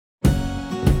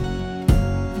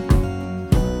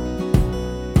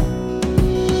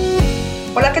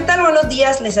Hola, ¿qué tal? Buenos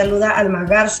días. Les saluda Alma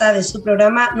Garza de su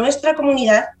programa Nuestra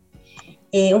Comunidad,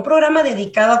 un programa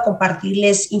dedicado a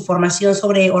compartirles información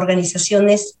sobre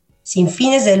organizaciones sin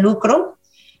fines de lucro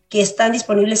que están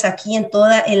disponibles aquí en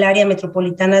toda el área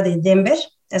metropolitana de Denver.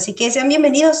 Así que sean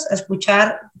bienvenidos a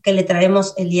escuchar que le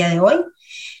traemos el día de hoy.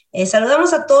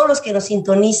 Saludamos a todos los que nos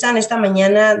sintonizan esta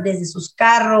mañana desde sus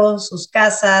carros, sus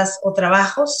casas o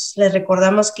trabajos. Les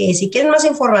recordamos que si quieren más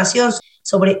información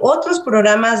sobre otros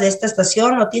programas de esta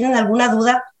estación o tienen alguna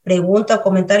duda, pregunta o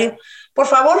comentario, por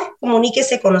favor,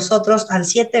 comuníquese con nosotros al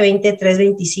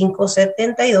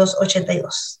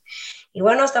 720-325-7282. Y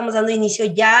bueno, estamos dando inicio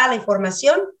ya a la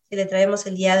información que le traemos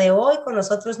el día de hoy. Con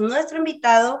nosotros nuestro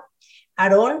invitado,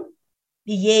 Aarón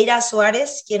Villeira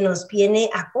Suárez, quien nos viene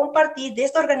a compartir de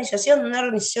esta organización, una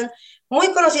organización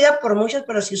muy conocida por muchos,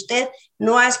 pero si usted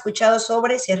no ha escuchado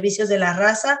sobre Servicios de la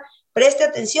Raza, preste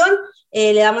atención.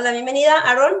 Le damos la bienvenida.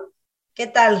 Aarón, ¿qué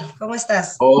tal? ¿Cómo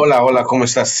estás? Hola, ¿cómo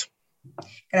estás?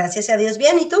 Gracias a Dios.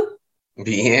 Bien, ¿y tú?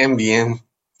 Bien, bien.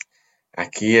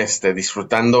 Aquí,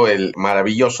 disfrutando el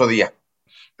maravilloso día.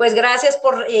 Pues gracias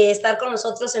por estar con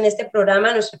nosotros en este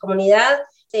programa, nuestra comunidad,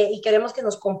 y queremos que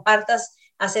nos compartas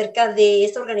acerca de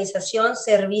esta organización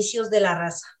Servicios de la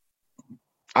Raza.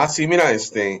 Sí, mira,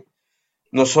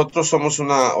 nosotros somos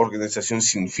una organización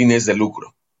sin fines de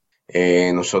lucro.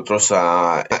 Nosotros,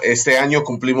 este año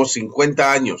cumplimos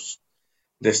 50 años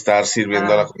de estar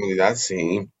sirviendo a la Ah, comunidad,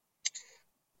 sí,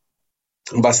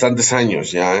 bastantes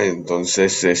años ya.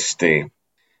 Entonces,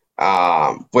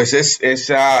 pues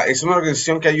es una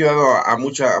organización que ha ayudado a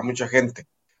mucha gente,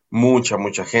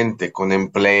 mucha gente, con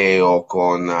empleo,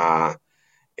 con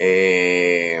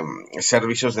eh,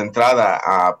 servicios de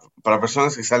entrada para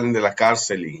personas que salen de la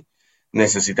cárcel y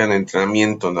necesitan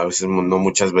entrenamiento, ¿no? A veces, no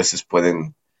muchas veces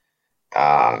pueden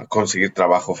conseguir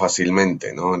trabajo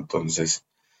fácilmente, ¿no? Entonces,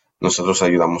 nosotros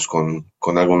ayudamos con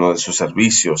algunos de sus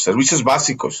servicios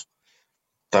básicos,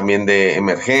 también de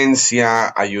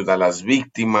emergencia, ayuda a las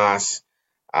víctimas.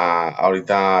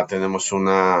 Ahorita tenemos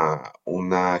una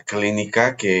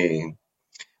clínica que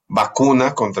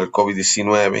vacuna contra el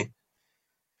COVID-19,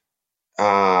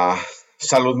 a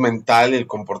salud mental y el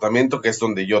comportamiento, que es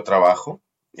donde yo trabajo,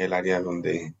 el área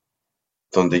donde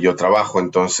yo trabajo.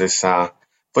 Entonces,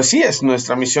 pues sí,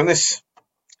 nuestra misión es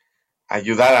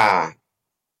ayudar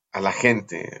a la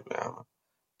gente, a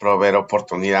proveer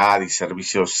oportunidad y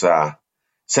servicios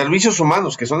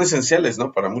humanos que son esenciales,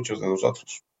 ¿no? Para muchos de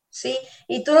nosotros. sí,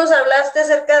 y tú nos hablaste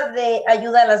acerca de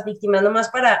ayuda a las víctimas, nomás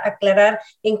para aclarar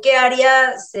en qué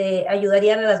área se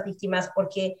ayudarían a las víctimas,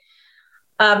 porque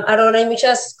Aaron, hay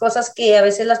muchas cosas que a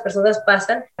veces las personas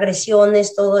pasan,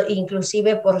 agresiones, todo,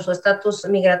 inclusive por su estatus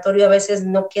migratorio, a veces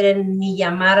no quieren ni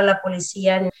llamar a la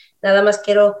policía. Nada más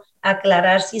quiero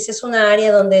aclarar si esa es una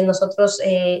área donde nosotros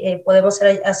podemos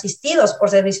ser asistidos por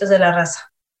servicios de la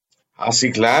raza.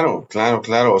 Sí, claro.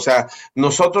 O sea,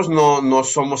 nosotros no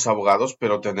somos abogados,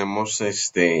 pero tenemos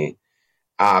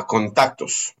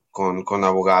contactos con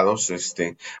abogados,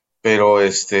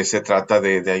 pero se trata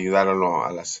de ayudar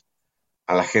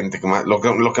a la gente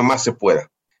lo que más se pueda.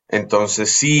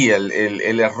 Entonces, sí,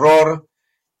 el error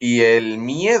y el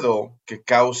miedo que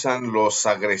causan los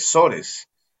agresores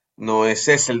no es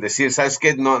ese, el decir, ¿sabes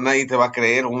qué? No, nadie te va a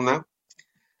creer una.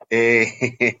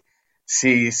 Eh,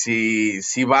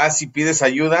 si vas y pides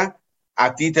ayuda,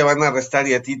 a ti te van a arrestar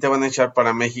y a ti te van a echar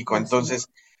para México. Así. Entonces,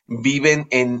 viven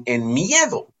en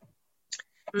miedo.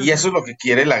 Y eso Ujú, es lo que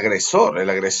quiere el agresor. El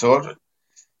agresor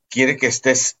quiere que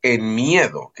estés en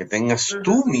miedo, que tengas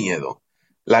tu ujú. miedo,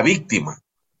 la víctima,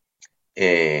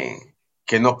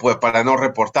 que no puede, para no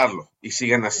reportarlo y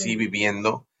sigan así Sí.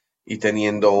 viviendo y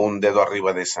teniendo un dedo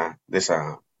arriba de esa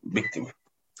víctima.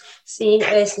 Sí,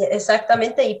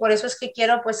 exactamente, y por eso es que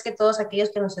quiero pues que todos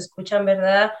aquellos que nos escuchan,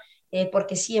 ¿verdad?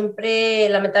 Porque siempre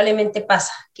lamentablemente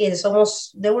pasa que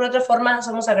somos, de una u otra forma,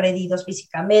 somos agredidos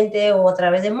físicamente o a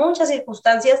través de muchas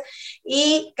circunstancias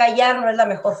y callar no es la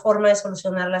mejor forma de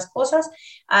solucionar las cosas.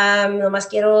 Nomás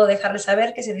quiero dejarles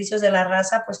saber que Servicios de la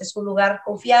Raza pues es un lugar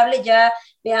confiable, ya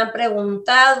me han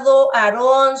preguntado,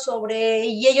 Aarón, sobre,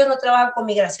 y ellos no trabajan con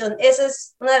migración. Esa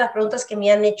es una de las preguntas que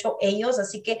me han hecho ellos,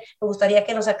 así que me gustaría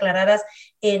que nos aclararas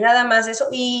nada más eso.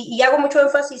 Y hago mucho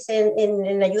énfasis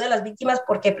en ayuda a las víctimas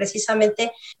porque precisamente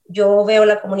yo veo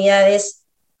la comunidad es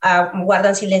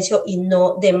guardan silencio y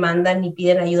no demandan ni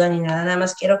piden ayuda ni nada. Nada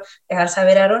más quiero dejar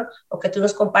saber, Aaron, o que tú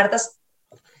nos compartas.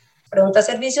 Pregunta,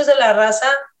 ¿Servicios de la Raza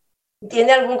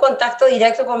tiene algún contacto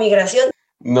directo con migración?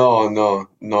 No,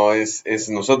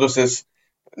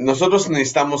 nosotros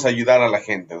necesitamos ayudar a la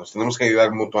gente, nos tenemos que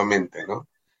ayudar mutuamente, ¿no?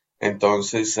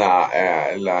 Entonces,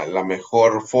 la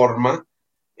mejor forma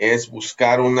es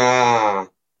buscar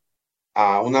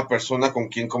a una persona con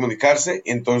quien comunicarse.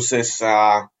 Entonces,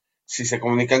 si se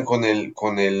comunican con el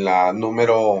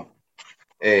número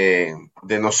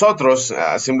de nosotros,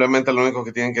 simplemente lo único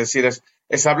que tienen que decir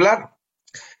es hablar.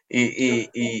 Y, y,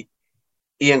 y,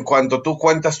 y en cuanto tú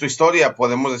cuentas tu historia,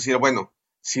 podemos decir, bueno,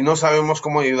 si no sabemos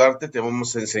cómo ayudarte, te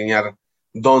vamos a enseñar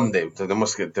dónde,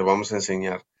 te vamos a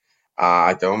enseñar,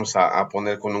 te vamos a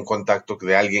poner con un contacto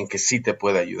de alguien que sí te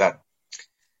puede ayudar.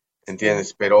 Sí,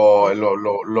 ¿Entiendes? Pero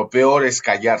lo peor es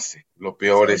callarse, lo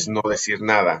peor es sí, no decir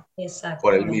nada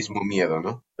por el exactamente. mismo miedo,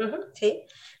 ¿no? Ujú, sí.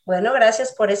 Bueno,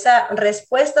 gracias por esa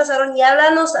respuesta, Sharon. Y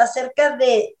háblanos acerca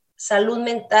de salud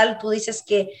mental. Tú dices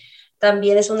que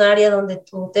también es un área donde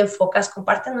tú te enfocas.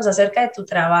 Compártenos acerca de tu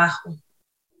trabajo.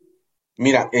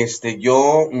 Mira,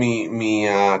 mi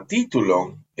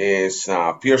título es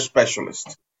Peer Specialist.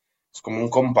 Es como un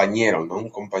compañero, ¿no? Un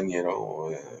compañero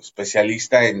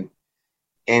especialista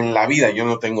en la vida. Yo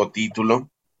no tengo título.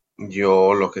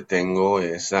 Yo lo que tengo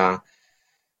es,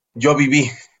 yo viví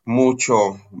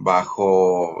mucho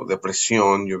bajo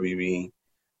depresión, yo viví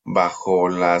bajo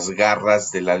las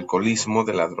garras del alcoholismo,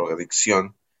 de la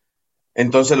drogadicción.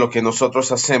 Entonces lo que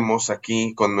nosotros hacemos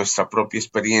aquí con nuestra propia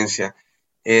experiencia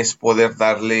es poder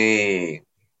darle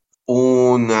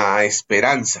una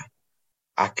esperanza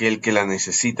a aquel que la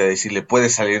necesita, decirle,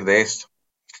 puedes salir de esto.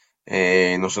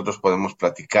 Nosotros podemos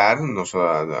platicar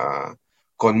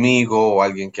conmigo o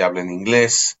alguien que hable en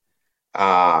inglés,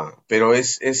 pero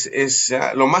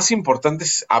lo más importante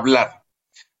es hablar,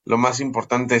 lo más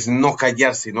importante es no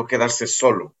callarse, no quedarse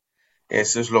solo.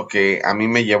 Eso es lo que a mí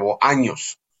me llevó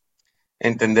años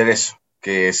entender eso,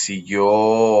 que si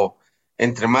yo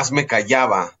entre más me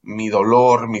callaba mi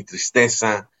dolor, mi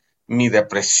tristeza, mi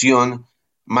depresión,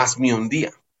 más me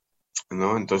hundía,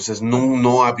 ¿no? Entonces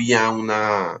no había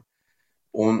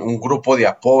un grupo de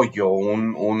apoyo,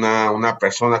 una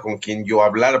persona con quien yo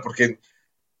hablara, porque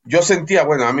yo sentía,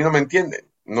 bueno, a mí no me entienden,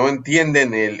 no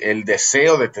entienden el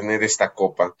deseo de tener esta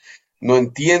copa, no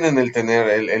entienden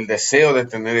el deseo de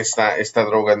tener esta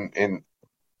droga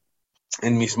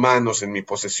en mis manos, en mi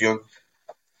posesión.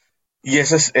 Y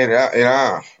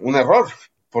era un error,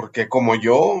 porque como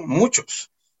yo,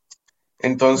 muchos.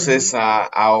 Entonces, Ujú,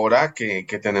 ahora que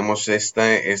tenemos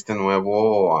este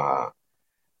nuevo,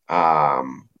 ah,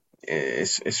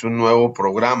 es un nuevo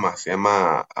programa, se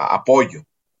llama Apoyo.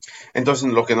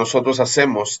 Entonces, lo que nosotros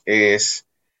hacemos es,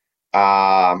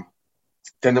 ah,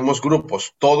 tenemos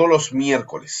grupos todos los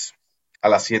miércoles a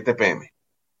las 7 p.m.,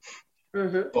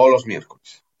 ujú. todos los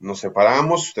miércoles. Nos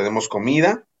separamos, tenemos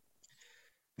comida,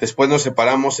 después nos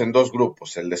separamos en dos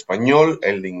grupos, el de español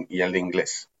y el de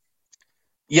inglés.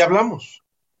 Y hablamos.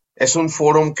 Es un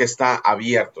foro que está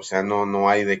abierto, o sea, no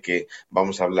hay de que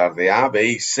vamos a hablar de A, B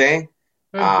y C.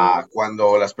 Ujú,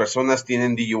 Cuando las personas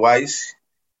tienen DUIs,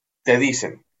 te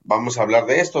dicen, vamos a hablar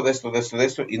de esto, de esto, de esto, de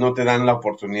esto, y no te dan la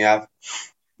oportunidad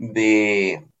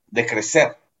de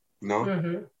crecer, ¿no?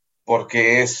 ujú.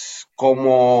 Porque es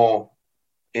como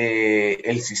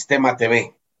el sistema te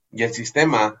ve. Y el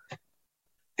sistema,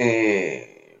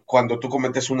 cuando tú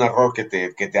cometes un error que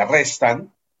te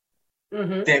arrestan,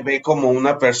 Ujú, te ve como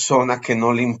una persona que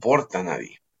no le importa a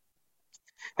nadie.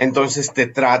 Entonces te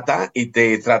trata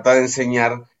de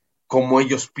enseñar cómo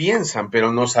ellos piensan,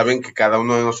 pero no saben que cada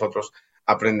uno de nosotros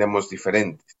aprendemos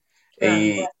diferente.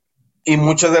 claro. Y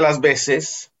muchas de las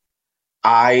veces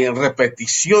hay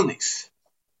repeticiones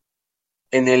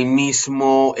en el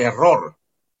mismo error.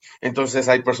 Entonces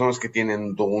hay personas que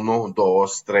tienen uno,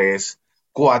 dos, tres,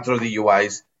 cuatro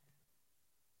DUIs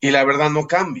y la verdad no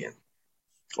cambian.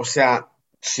 O sea,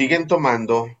 siguen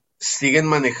tomando, siguen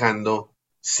manejando,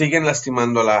 siguen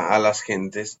lastimando a las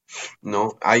gentes,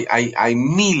 ¿no? Hay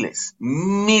miles,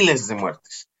 miles de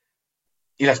muertes.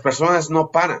 Y las personas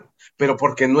no paran, pero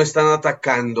porque no están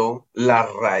atacando la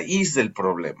raíz del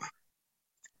problema.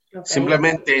 Ok.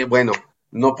 Simplemente, bueno,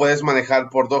 no puedes manejar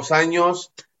por 2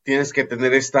 años, tienes que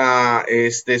tener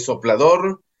este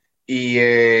soplador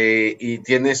y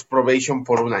tienes probation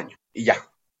por un año y ya.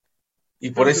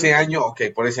 Y por ese Ujú. año, ok,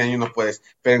 por ese año no puedes.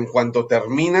 Pero en cuanto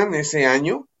terminan ese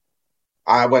año,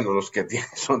 bueno, los que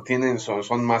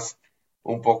son más,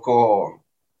 un poco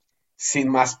sin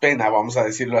más pena, vamos a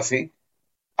decirlo así.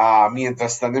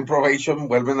 Mientras están en probation,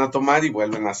 vuelven a tomar y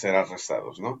vuelven a ser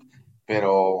arrestados, ¿no?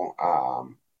 Pero,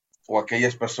 o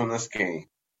aquellas personas que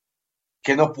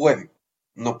no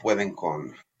pueden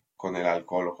con el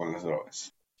alcohol o con las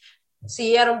drogas.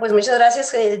 Sí, Aaron, pues muchas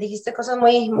gracias. Dijiste cosas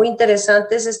muy, muy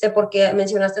interesantes, porque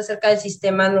mencionaste acerca del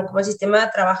sistema, ¿no? Como el sistema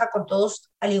trabaja con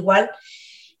todos al igual.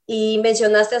 Y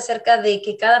mencionaste acerca de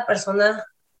que cada persona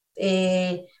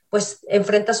pues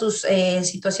enfrenta sus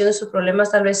situaciones, sus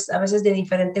problemas tal vez a veces de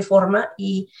diferente forma.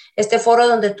 Y este foro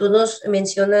donde tú nos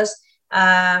mencionas,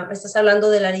 estás hablando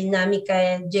de la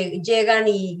dinámica, llegan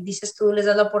y dices tú, les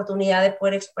das la oportunidad de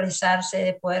poder expresarse,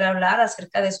 de poder hablar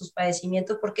acerca de sus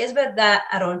padecimientos, porque es verdad,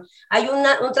 Aaron, hay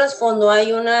un trasfondo,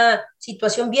 hay una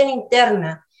situación bien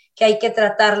interna que hay que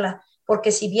tratarla,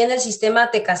 porque si bien el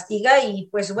sistema te castiga y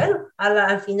pues bueno,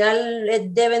 al final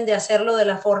deben de hacerlo de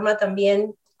la forma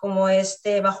también como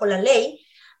bajo la ley,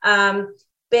 um,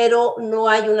 pero no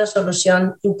hay una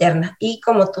solución interna. Y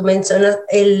como tú mencionas,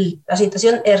 la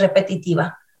situación es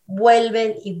repetitiva.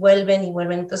 Vuelven y vuelven y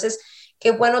vuelven. Entonces,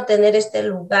 qué bueno tener este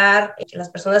lugar, que las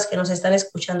personas que nos están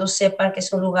escuchando sepan que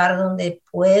es un lugar donde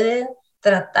pueden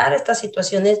tratar estas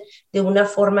situaciones de una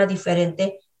forma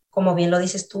diferente, como bien lo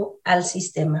dices tú, al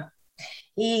sistema.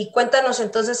 Y cuéntanos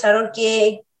entonces, Aaron,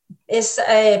 ¿qué es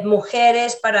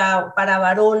mujeres para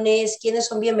varones? ¿Quiénes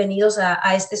son bienvenidos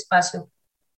a este espacio?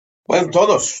 Bueno,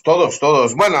 todos.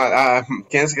 Bueno,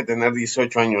 tienes que tener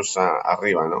 18 años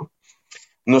arriba, ¿no?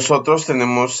 Nosotros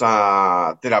tenemos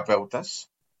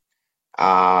terapeutas,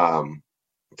 ah,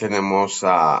 tenemos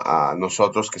a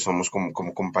nosotros que somos como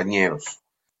compañeros.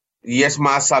 Y es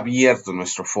más abierto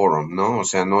nuestro foro, ¿no? O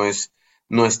sea, no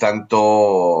es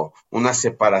tanto una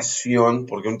separación,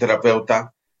 porque un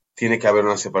terapeuta tiene que haber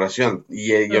una separación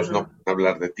y ellos no Ujú, pueden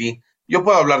hablar de ti. Yo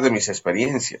puedo hablar de mis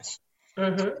experiencias,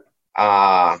 ujú,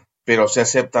 pero se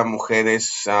aceptan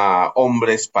mujeres,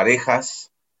 hombres,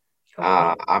 parejas. ok,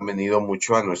 Han venido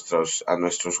mucho a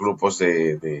nuestros grupos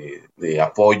de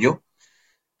apoyo,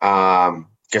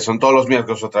 que son todos los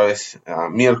miércoles otra vez,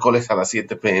 miércoles a las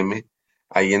 7 p.m.,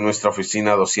 ahí en nuestra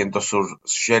oficina 200 Sur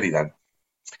Sheridan.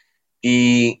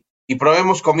 Y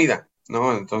probemos comida,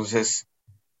 ¿no? Entonces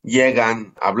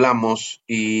llegan, hablamos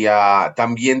y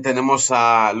también tenemos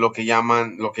lo que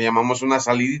llamamos unas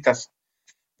salidas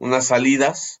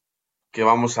que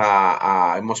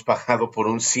hemos pagado por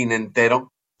un cine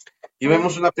entero y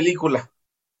vemos ujú, una película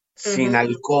sin ujú,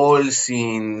 alcohol,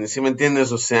 ¿sí me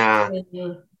entiendes? O sea,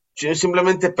 sí,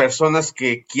 simplemente personas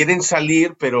que quieren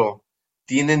salir, pero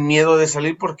tienen miedo de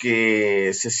salir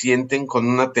porque se sienten con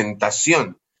una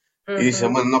tentación. Y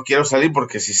dicen, ujú, bueno, no quiero salir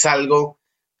porque si salgo,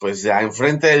 pues ya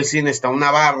enfrente del cine está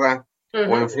una barra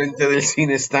o ujú, enfrente del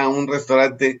cine está un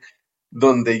restaurante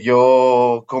donde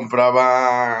yo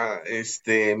compraba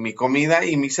mi comida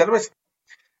y mi cerveza.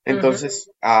 ujú,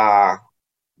 Entonces,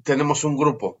 tenemos un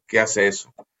grupo que hace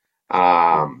eso.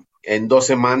 En 2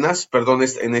 semanas, perdón,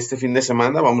 en este fin de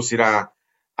semana vamos a ir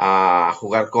a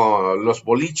jugar con los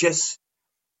boliches,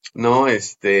 ¿no?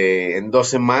 En 2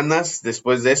 semanas,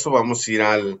 después de eso, vamos a ir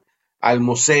al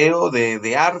museo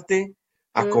de arte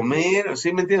a ujú, comer,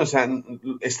 ¿sí me entiendes? O sea,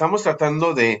 estamos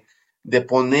tratando de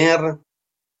poner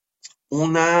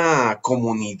una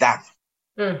comunidad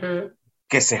ujú,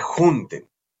 que se junten,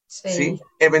 ¿sí? sí,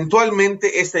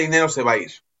 Eventualmente este dinero se va a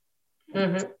ir.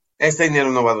 ujú, Este dinero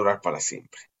no va a durar para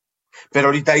siempre. Pero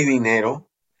ahorita hay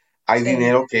sí,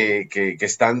 dinero que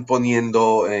están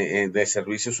poniendo de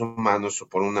servicios humanos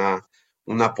por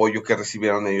un apoyo que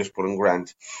recibieron ellos por un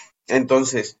grant.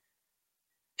 Entonces,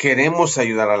 queremos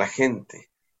ayudar a la gente,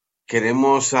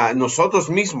 queremos a nosotros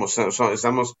mismos,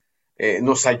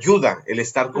 nos ayuda el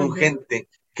estar con ujú, gente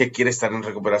que quiere estar en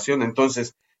recuperación.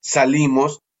 Entonces,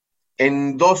 salimos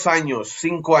en 2 años,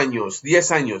 5 años,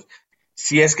 10 años,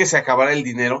 si es que se acabara el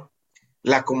dinero,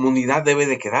 la comunidad debe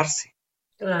de quedarse,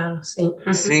 claro, sí,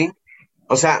 ujú, ¿sí?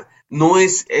 O sea, no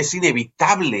es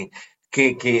inevitable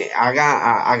que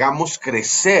hagamos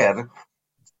crecer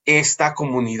esta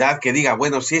comunidad que diga,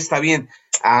 bueno, sí está bien,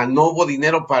 no hubo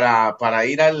dinero para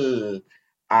ir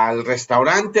al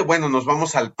restaurante, bueno, nos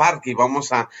vamos al parque y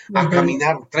vamos a ujú,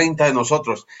 caminar 30 de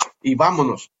nosotros y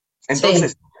vámonos. sí,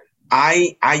 Entonces,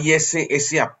 hay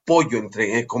ese apoyo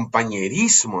entre el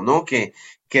compañerismo, ¿no? Que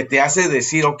te hace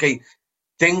decir, ok,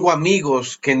 tengo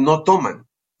amigos que no toman,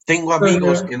 tengo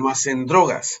amigos ujú, que no hacen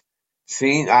drogas,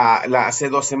 ¿sí? Hace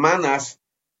 2 semanas,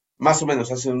 más o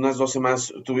menos, hace unas 2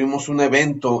 semanas, tuvimos un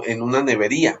evento en una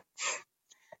nevería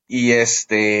y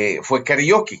fue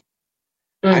karaoke.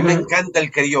 A mí me ujú, encanta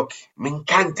el karaoke, me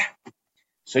encanta.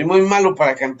 Soy muy malo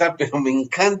para cantar, pero me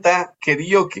encanta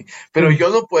karaoke. Pero ujú, yo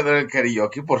no puedo ir al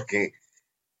karaoke porque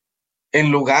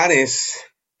en lugares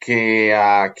que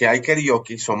hay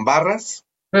karaoke son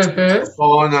ujú,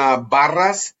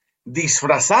 barras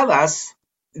disfrazadas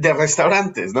de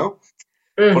restaurantes, ¿no?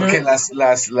 Porque ujú,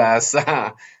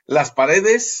 las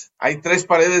paredes, hay 3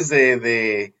 paredes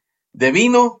de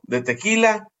vino, de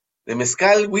tequila, de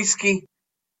mezcal, whisky,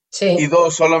 y sí,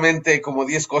 dos, solamente como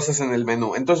 10 cosas en el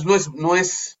menú. Entonces no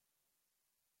es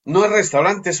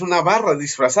restaurante, es una barra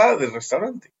disfrazada de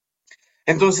restaurante.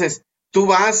 Entonces, tú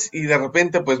vas y de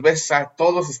repente pues ves a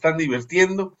todos están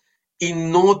divirtiendo y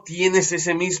no tienes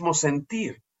ese mismo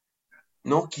sentir,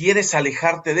 ¿no? Quieres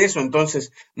alejarte de eso.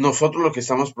 Entonces, nosotros lo que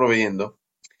estamos proveyendo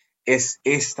es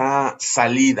esta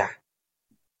salida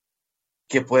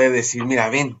que puede decir, mira,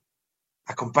 ven,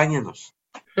 acompáñanos,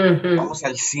 Ujú. vamos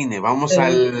al cine, vamos Sí,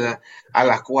 al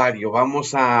acuario,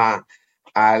 vamos a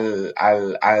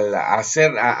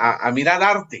hacer, a mirar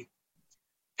arte.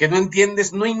 Que no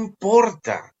entiendes, no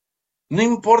importa. No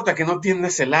importa que no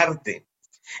entiendas el arte.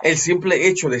 El simple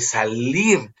hecho de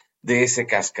salir de ese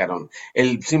cascarón,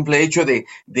 el simple hecho de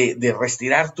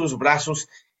restirar tus brazos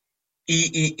y,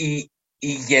 y, y,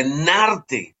 y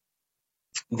llenarte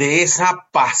de esa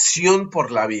pasión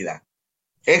por la vida.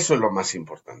 Eso es lo más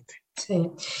importante.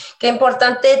 sí. Qué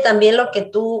importante también lo que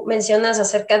tú mencionas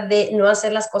acerca de no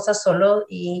hacer las cosas solo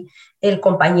y el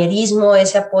compañerismo,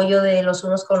 ese apoyo de los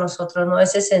unos con los otros, ¿no?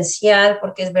 Es esencial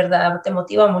porque es verdad, te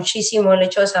motiva muchísimo el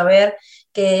hecho de saber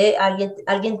que alguien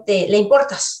le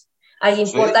importas. Alguien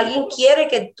importa, Sí, alguien quiere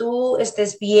que tú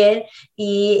estés bien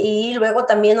y luego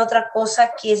también otra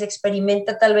cosa que se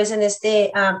experimenta tal vez en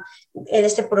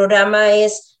este programa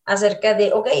es acerca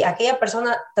de, ok, aquella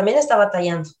persona también está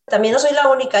batallando. También no soy la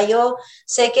única, yo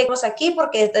sé que estamos aquí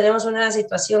porque tenemos una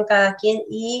situación cada quien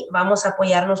y vamos a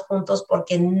apoyarnos juntos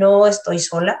porque no estoy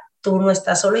sola, tú no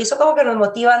estás solo. Y eso como que nos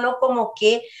motiva, ¿no? Como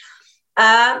que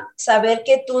a saber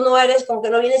que tú no eres, como que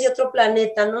no vienes de otro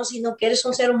planeta, ¿no? Sino que eres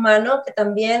un ser humano que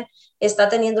también está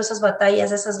teniendo esas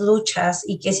batallas, esas luchas,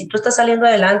 y que si tú estás saliendo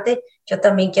adelante, yo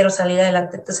también quiero salir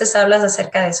adelante. Entonces hablas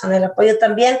acerca de eso, en el apoyo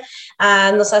también.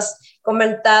 Nos has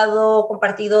comentado,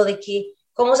 compartido de que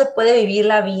cómo se puede vivir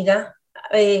la vida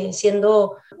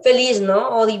siendo feliz,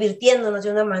 ¿no? O divirtiéndonos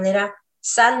de una manera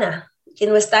sana, que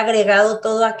no está agregado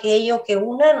todo aquello que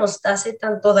una nos hace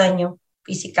tanto daño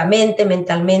físicamente,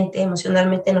 mentalmente,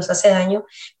 emocionalmente nos hace daño,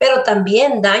 pero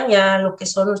también daña lo que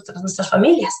son nuestras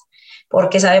familias,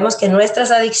 porque sabemos que nuestras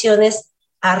adicciones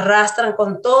arrastran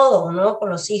con todo, ¿no?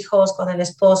 Con los hijos, con el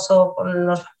esposo, con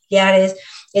los familiares.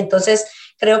 Entonces,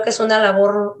 creo que es una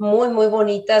labor muy, muy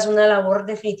bonita, es una labor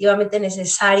definitivamente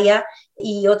necesaria.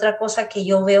 Y otra cosa que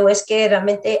yo veo es que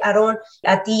realmente, Aarón,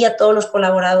 a ti y a todos los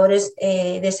colaboradores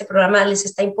de este programa les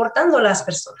está importando las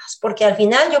personas, porque al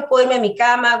final yo puedo irme a mi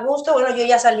cama a gusto, bueno, yo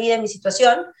ya salí de mi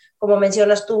situación, como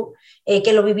mencionas tú,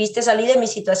 que lo viviste, salí de mi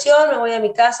situación, me voy a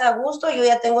mi casa a gusto, yo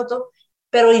ya tengo todo,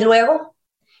 pero y luego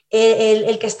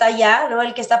el que está allá, ¿no?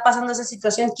 El que está pasando esa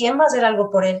situación, ¿quién va a hacer algo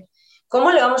por él?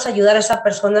 ¿Cómo le vamos a ayudar a esa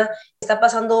persona que está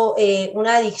pasando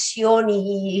una adicción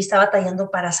y está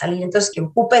batallando para salir? Entonces, que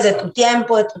ocupes de tu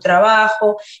tiempo, de tu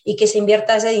trabajo y que se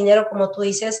invierta ese dinero, como tú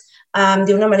dices,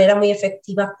 de una manera muy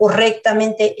efectiva,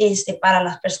 correctamente para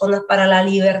las personas, para la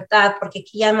libertad, porque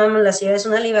aquí llamamos la ciudad, es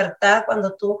una libertad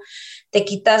cuando tú te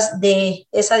quitas de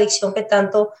esa adicción que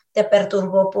tanto te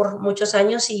perturbó por muchos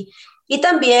años y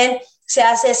también se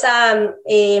hace esa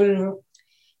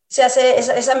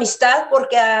amistad,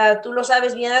 porque tú lo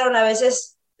sabes bien, Aaron, a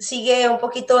veces sigue un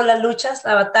poquito las luchas,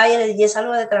 la batalla, y es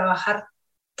algo de trabajar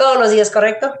todos los días,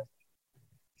 ¿correcto?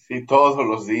 sí, todos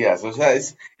los días. O sea,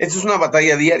 esto es una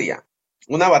batalla diaria.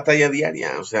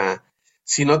 O sea,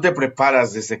 si no te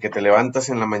preparas desde que te levantas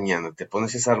en la mañana, te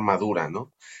pones esa armadura,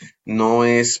 ¿no? No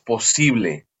es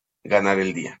posible ganar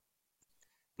el día.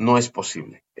 No es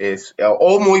posible.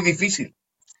 O muy difícil,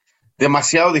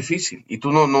 demasiado difícil. Y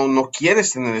tú no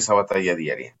quieres tener esa batalla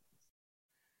diaria.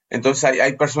 Entonces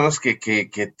hay personas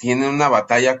que tienen una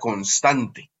batalla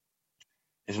constante.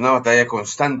 Es una batalla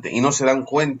constante y no se dan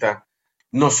cuenta.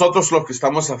 Nosotros los que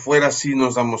estamos afuera sí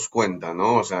nos damos cuenta,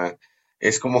 ¿no? O sea,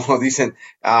 es como dicen,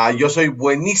 yo soy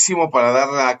buenísimo para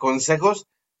dar consejos,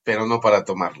 pero no para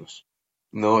tomarlos.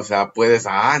 No, o sea, puedes,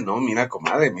 no, mira,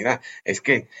 comadre, mira, es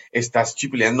que estás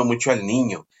chipileando mucho al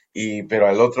niño, pero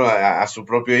al otro, a su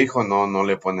propio hijo, no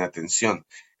le pone atención.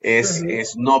 Ujú.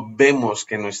 No vemos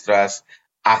que nuestras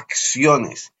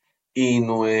acciones y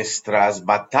nuestras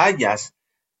batallas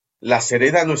las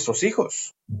hereda a nuestros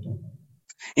hijos.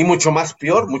 Y mucho más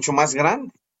peor, mucho más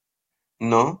grande,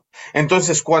 ¿no?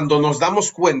 Entonces, cuando nos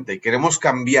damos cuenta y queremos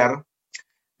cambiar,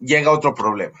 llega otro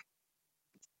problema.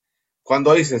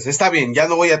 Cuando dices, está bien, ya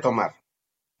no voy a tomar,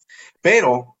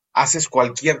 pero haces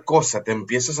cualquier cosa, te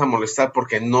empiezas a molestar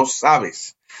porque no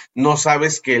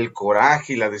sabes que el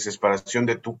coraje y la desesperación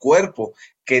de tu cuerpo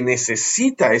que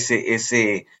necesita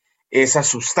esa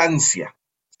sustancia,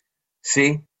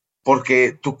 ¿sí?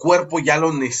 Porque tu cuerpo ya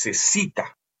lo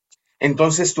necesita.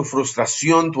 Entonces tu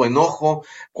frustración, tu enojo,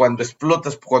 cuando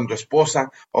explotas con tu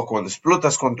esposa, o cuando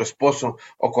explotas con tu esposo,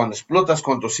 o cuando explotas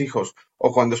con tus hijos,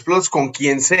 o cuando explotas con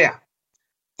quien sea,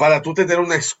 para tú tener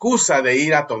una excusa de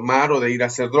ir a tomar o de ir a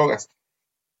hacer drogas.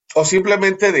 o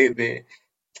simplemente de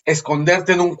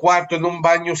esconderte en un cuarto, en un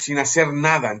baño sin hacer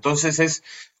nada. Entonces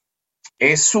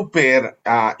es súper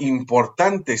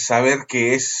importante saber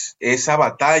que esa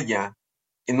batalla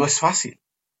no es fácil,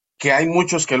 que hay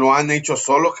muchos que lo han hecho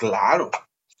solo, claro,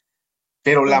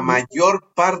 pero la Ujú,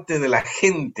 mayor parte de la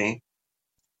gente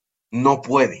no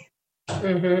puede.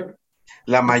 ujú,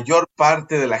 La mayor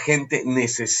parte de la gente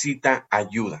necesita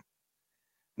ayuda,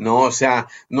 ¿no? O sea,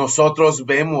 nosotros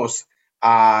vemos,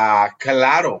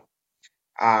 claro,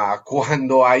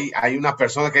 cuando hay una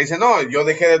persona que dice, no, yo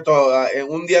dejé de todo,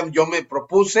 un día yo me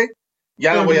propuse,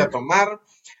 ya no voy a ujú, tomar,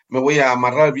 me voy a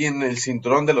amarrar bien el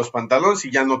cinturón de los pantalones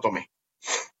y ya no tomé.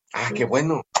 Qué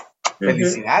bueno, ujú,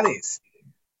 felicidades,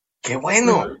 qué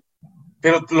bueno. ujú,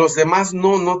 Pero los demás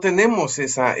no tenemos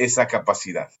esa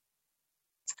capacidad.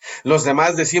 Los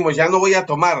demás decimos, ya no voy a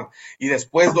tomar, y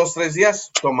después 2, 3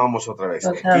 días tomamos otra vez.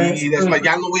 otra Y vez. después,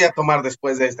 ya no voy a tomar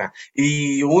después de esta.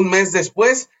 Y un mes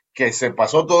después, que se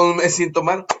pasó todo un mes sin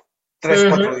tomar, tres, Ujú,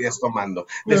 cuatro días tomando. ujú,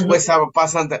 Después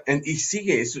pasan y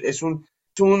sigue, es un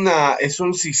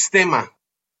sistema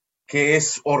que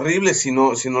es horrible si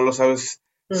no lo sabes,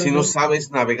 si no ujú.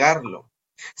 sabes navegarlo,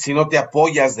 si no te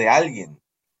apoyas de alguien.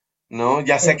 ¿No?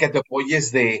 Ya sea Sí. que te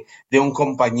apoyes de un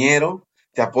compañero,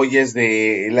 te apoyes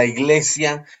de la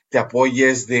iglesia, te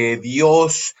apoyes de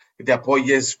Dios, que te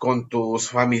apoyes con tus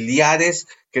familiares,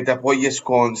 que te apoyes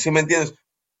con, ¿sí me entiendes?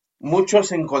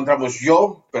 Muchos encontramos,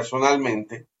 yo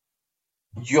personalmente,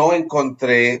 yo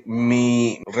encontré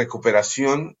mi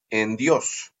recuperación en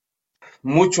Dios.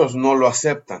 Muchos no lo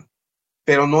aceptan,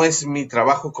 pero no es mi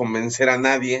trabajo convencer a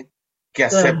nadie que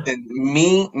Claro. acepten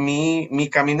mi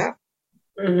caminar,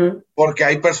 Ujú, porque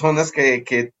hay personas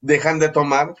que dejan de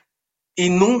tomar y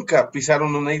nunca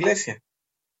pisaron una iglesia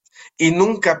y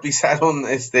nunca pisaron,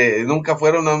 nunca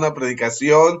fueron a una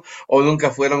predicación o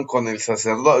nunca fueron con el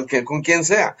sacerdote, con quien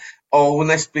sea, o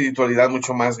una espiritualidad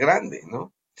mucho más grande,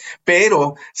 ¿no?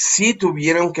 Pero sí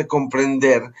tuvieron que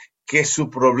comprender que su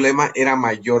problema era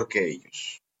mayor que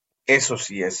ellos. Eso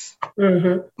sí es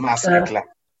ujú, más que claro. claro.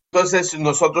 Entonces,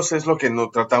 nosotros es lo que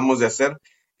nos tratamos de hacer,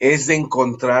 es de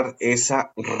encontrar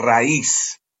esa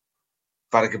raíz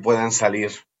para que puedan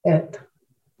salir Cierto.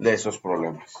 de esos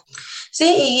problemas.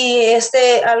 Sí, y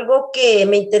algo que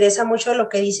me interesa mucho de lo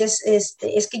que dices,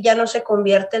 es que ya no se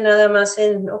convierte nada más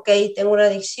en, ok, tengo una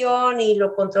adicción y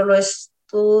lo controlo.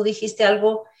 Tú dijiste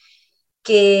algo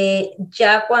que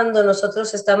ya cuando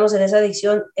nosotros estamos en esa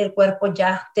adicción, el cuerpo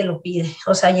ya te lo pide.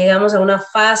 O sea, llegamos a una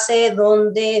fase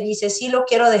donde dices, sí lo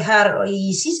quiero dejar,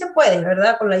 y sí se puede,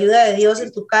 ¿verdad? Con la ayuda de Dios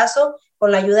en tu caso,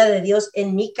 con la ayuda de Dios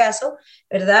en mi caso,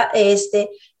 ¿verdad?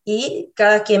 Y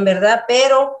cada quien, ¿verdad?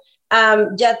 Pero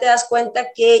ya te das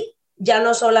cuenta que ya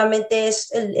no solamente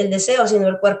es el deseo, sino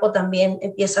el cuerpo también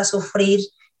empieza a sufrir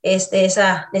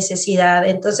esa necesidad.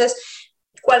 Entonces,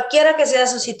 cualquiera que sea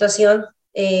su situación,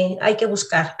 hay que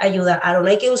buscar ayuda, Aaron,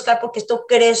 hay que buscar porque esto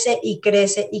crece y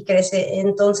crece y crece.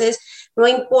 Entonces, no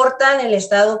importa en el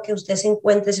estado que usted se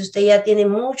encuentre, si usted ya tiene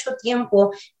mucho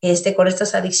tiempo con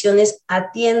estas adicciones,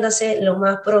 atiéndase lo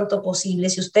más pronto posible.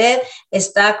 Si usted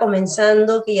está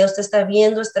comenzando, que ya usted está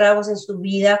viendo estragos en su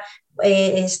vida,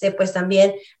 pues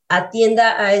también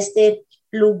atienda a este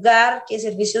lugar que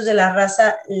Servicios de la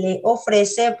Raza le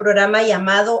ofrece, programa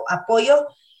llamado Apoyo,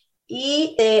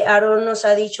 y Aaron nos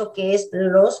ha dicho que es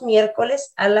los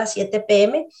miércoles a las 7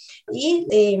 p.m.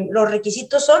 y los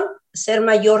requisitos son ser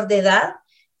mayor de edad,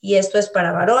 y esto es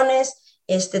para varones,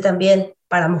 también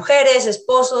para mujeres,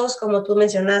 esposos, como tú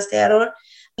mencionaste, Aaron.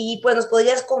 Y pues nos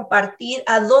podrías compartir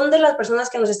a dónde las personas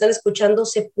que nos están escuchando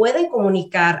se pueden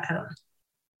comunicar, Aaron.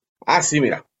 Sí,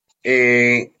 mira,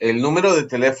 el número de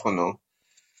teléfono,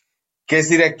 que es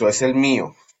directo, es el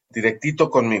mío, directito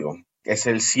conmigo, es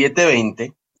el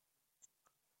 720,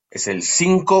 es el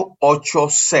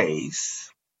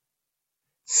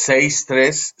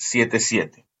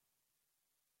 586-6377,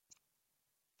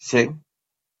 ¿sí?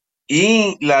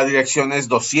 Y la dirección es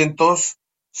 200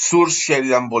 Sur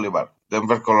Sheridan Boulevard,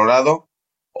 Denver, Colorado,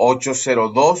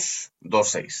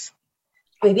 80226.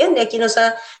 Muy bien, de aquí nos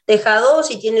ha dejado,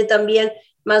 si tiene también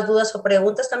más dudas o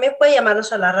preguntas, también puede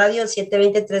llamarnos a la radio al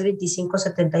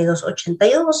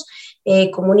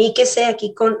 720-325-7282. Comuníquese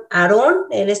aquí con Aarón,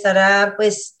 él estará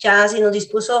pues ya, si nos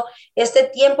dispuso este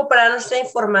tiempo para nuestra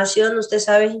información, usted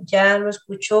sabe, ya lo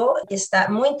escuchó, está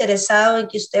muy interesado en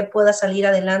que usted pueda salir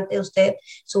adelante, usted,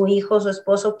 su hijo, su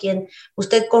esposo, quien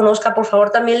usted conozca. Por favor,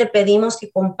 también le pedimos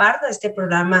que comparta este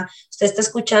programa. Usted está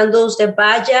escuchando, usted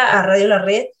vaya a Radio La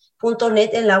Red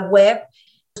 .net en la web.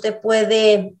 Usted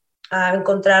puede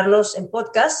encontrarnos en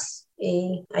podcast.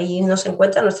 Ahí nos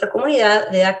encuentra nuestra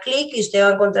comunidad. Le da clic y usted va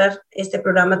a encontrar este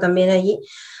programa también allí.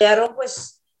 Aaron,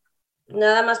 pues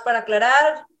Nada más para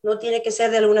aclarar, no tiene que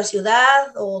ser de alguna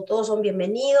ciudad o todos son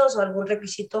bienvenidos o algún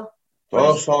requisito.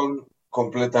 Todos son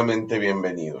completamente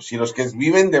bienvenidos. Y los que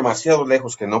viven demasiado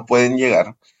lejos, que no pueden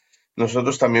llegar,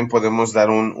 nosotros también podemos dar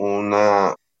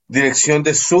una dirección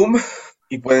de Zoom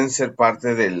y pueden ser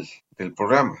parte del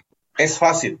programa. Es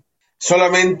fácil.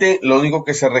 Solamente lo único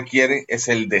que se requiere es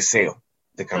el deseo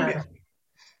de cambiar.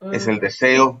 Es el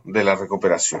deseo de la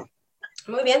recuperación.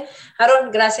 Muy bien.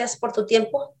 Aaron, gracias por tu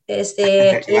tiempo.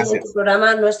 Aquí en tu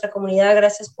programa, nuestra comunidad,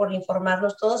 gracias por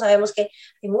informarnos todos. Sabemos que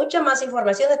hay mucha más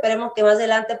información. Esperemos que más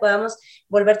adelante podamos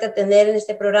volverte a tener en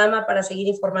este programa para seguir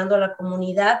informando a la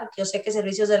comunidad, porque yo sé que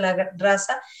Servicios de la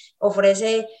Raza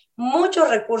ofrece muchos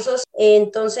recursos.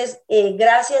 Entonces,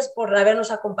 gracias por habernos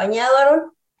acompañado,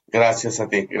 Aaron. Gracias a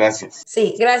ti, gracias.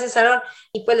 Sí, gracias, Aaron.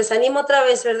 Y pues les animo otra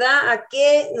vez, ¿verdad?, a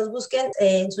que nos busquen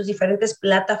en sus diferentes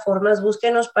plataformas,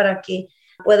 búsquenos para que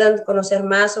puedan conocer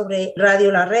más sobre Radio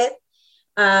La Red.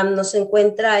 Nos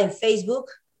encuentra en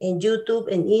Facebook, en YouTube,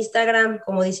 en Instagram,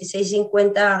 como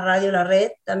 1650 Radio La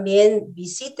Red. También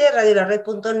visite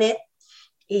radiolared.net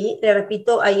y le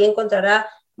repito, ahí encontrará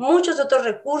muchos otros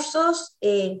recursos.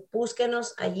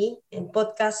 Búsquenos allí en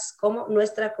podcasts como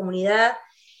Nuestra Comunidad.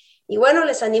 Y bueno,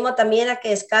 les animo también a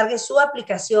que descargue su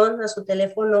aplicación a su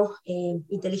teléfono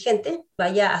inteligente,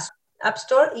 vaya a su App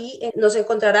Store y nos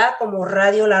encontrará como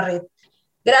Radio La Red.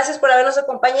 Gracias por habernos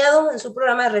acompañado en su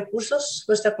programa de recursos.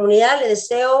 Nuestra comunidad, le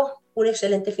deseo un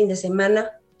excelente fin de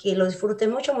semana, que lo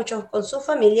disfruten mucho, mucho con sus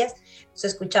familias. Nos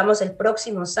escuchamos el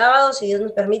próximo sábado, si Dios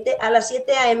nos permite, a las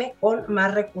 7 a.m. con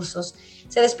más recursos.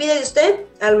 Se despide de usted,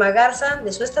 Alma Garza,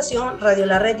 de su estación Radio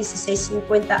La Red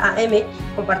 1650 AM,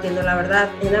 compartiendo la verdad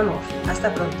en amor.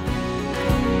 Hasta pronto.